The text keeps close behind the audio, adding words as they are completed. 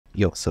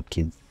Yo, what's up,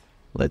 kids?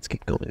 Let's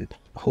get going.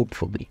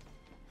 Hopefully.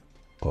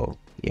 Oh,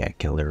 yeah, I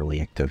can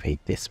literally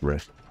activate this,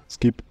 bruh.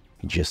 Skip.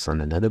 Just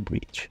on another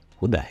breach.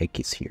 Who the heck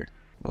is here?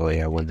 Oh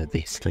yeah, one of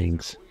these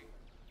things.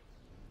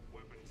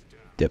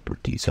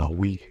 Deputies are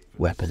weak.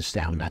 Weapons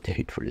down, not to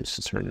hit for this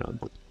to turn on.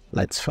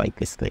 Let's fight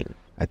this thing.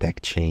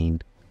 Attack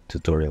chain.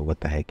 Tutorial, what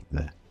the heck is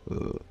that?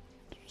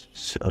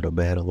 Auto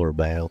battle or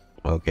battle?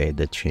 Okay,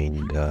 the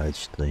chain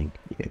dodge thing.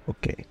 Yeah,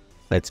 okay.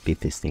 Let's beat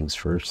these things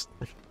first.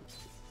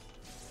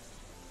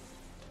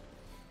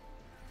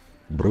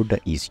 Broda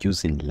is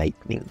using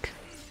lightning.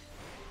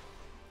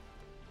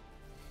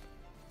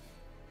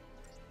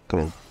 Come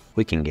on,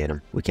 we can get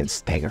him. We can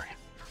stagger him.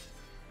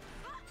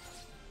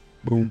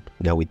 Boom.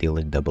 Now we deal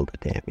in double the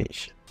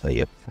damage. Oh,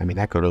 yep. I mean,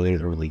 I could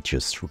literally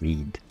just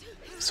read,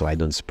 so I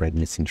don't spread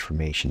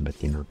misinformation,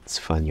 but you know, it's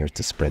funnier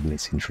to spread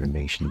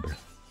misinformation, bro,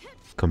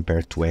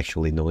 compared to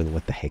actually knowing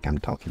what the heck I'm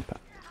talking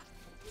about.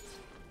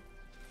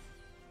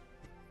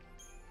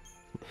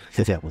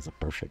 That wasn't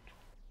perfect.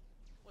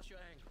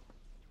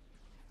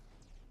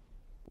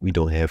 We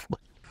don't have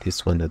one.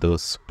 This one of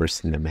those super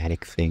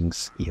cinematic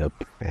things.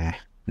 Yup.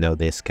 No,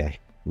 this guy.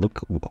 Look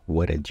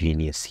what a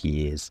genius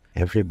he is.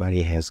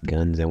 Everybody has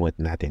guns and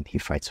whatnot, and he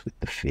fights with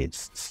the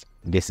fists.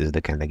 This is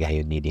the kind of guy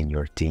you need in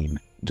your team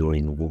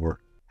during war.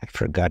 I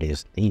forgot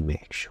his name,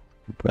 actually.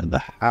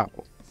 Brother, how?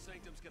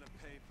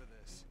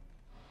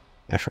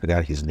 I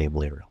forgot his name,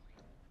 literally.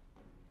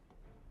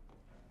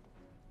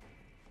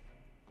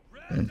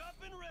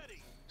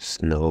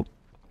 Snow.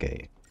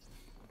 Okay.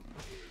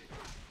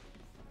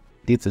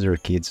 These other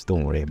kids,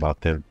 don't worry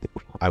about them.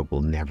 I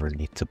will never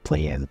need to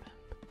play as them.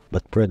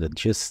 But brother,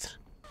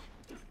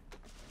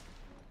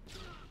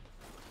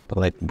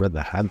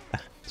 brother,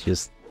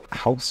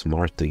 how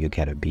smart do you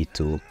gotta be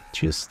to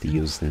just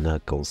use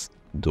knuckles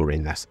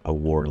during a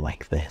war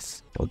like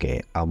this?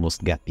 Okay,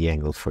 almost got the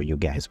angle for you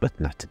guys, but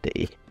not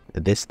today.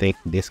 This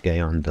guy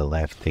on the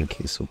left think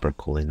he's super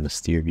cool and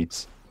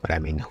mysterious, but I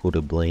mean, who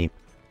to blame?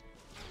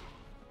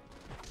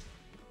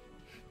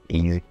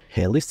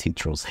 At least he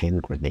throws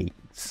hand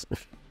grenades.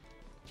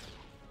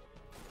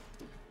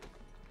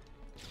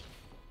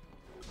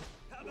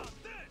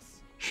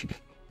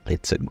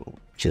 It's a go.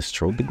 Just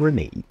throw the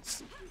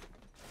grenades.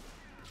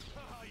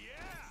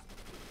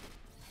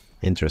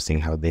 Interesting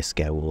how this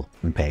guy will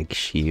bag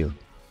shield.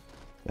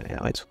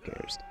 Well, it's who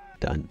cares.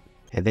 Done.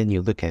 And then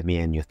you look at me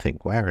and you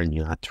think, why aren't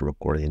you not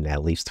recording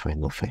at least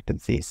Final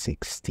Fantasy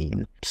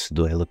XVI? So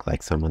do I look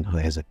like someone who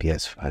has a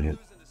PS5?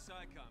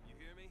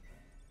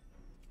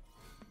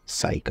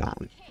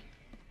 Psychon.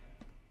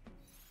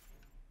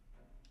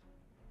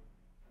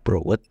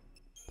 Bro, what?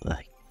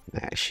 Like,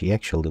 nah, she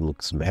actually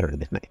looks better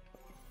than I.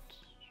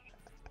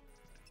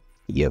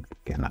 Yep,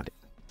 got it.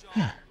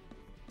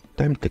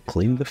 Time to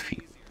clean the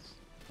fields.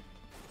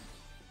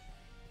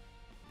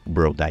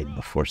 Bro died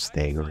before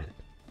staggering.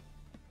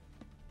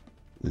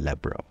 La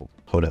bro.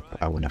 Hold up,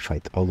 I wanna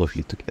fight all of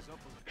you together.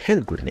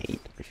 Hand grenade.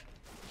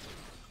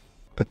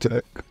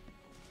 Attack.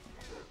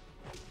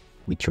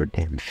 With your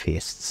damn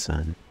fists,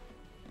 son.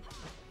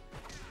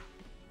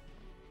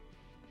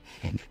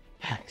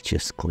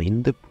 Just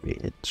clean the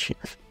bridge.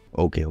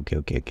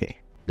 Okay.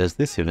 Does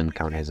this even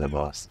count as a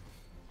boss?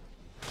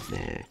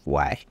 Nah,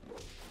 why?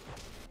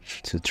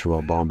 To throw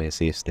a bomb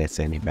as if that's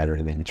any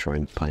better than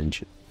throwing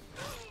punch.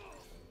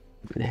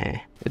 Nah,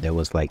 that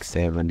was like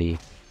 70.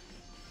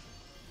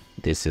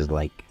 This is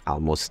like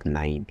almost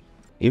 90.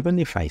 Even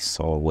if I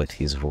saw what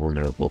he's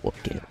vulnerable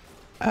again,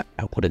 I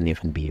wouldn't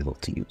even be able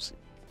to use it.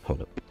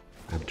 Hold up,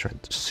 I'm trying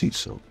to see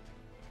some.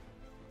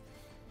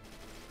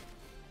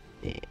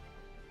 Yeah.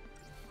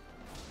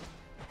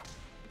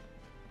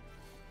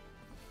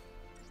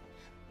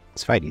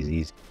 This fight is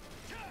easy.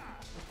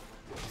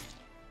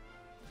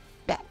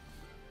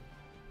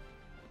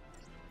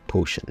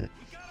 Potion.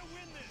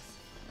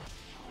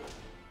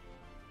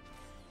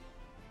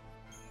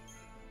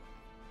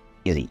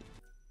 Easy.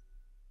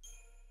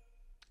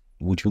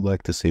 Would you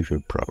like to save your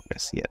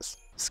progress? Yes.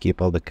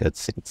 Skip all the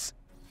cutscenes.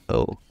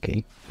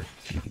 Okay.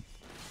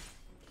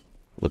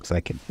 Looks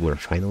like we're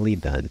finally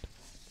done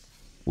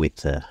with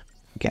the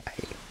guy.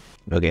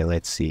 Okay,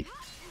 let's see.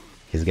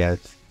 He's got...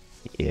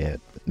 Yeah,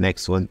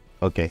 next one.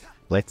 Okay,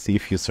 let's see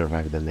if you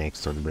survive the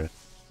next one, bro.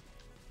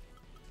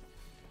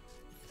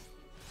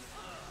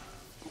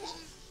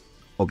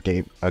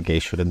 Okay,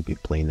 shouldn't be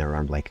playing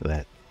around like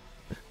that.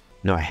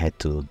 No, I had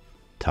to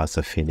toss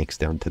a phoenix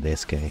down to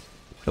this guy.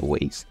 A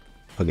waste.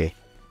 Okay,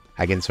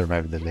 I can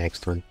survive the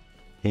next one.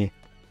 Eh,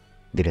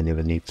 didn't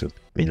even need to.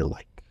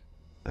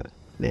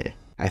 Nah.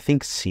 I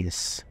think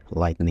since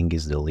Lightning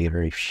is the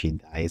leader, if she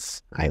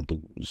dies, I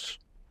lose.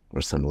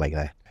 Or something like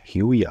that.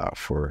 Here we are,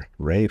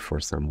 ready for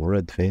some more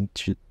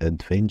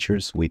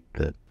adventures with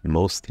the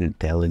most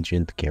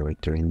intelligent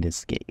character in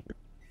this game.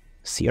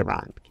 See you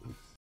around.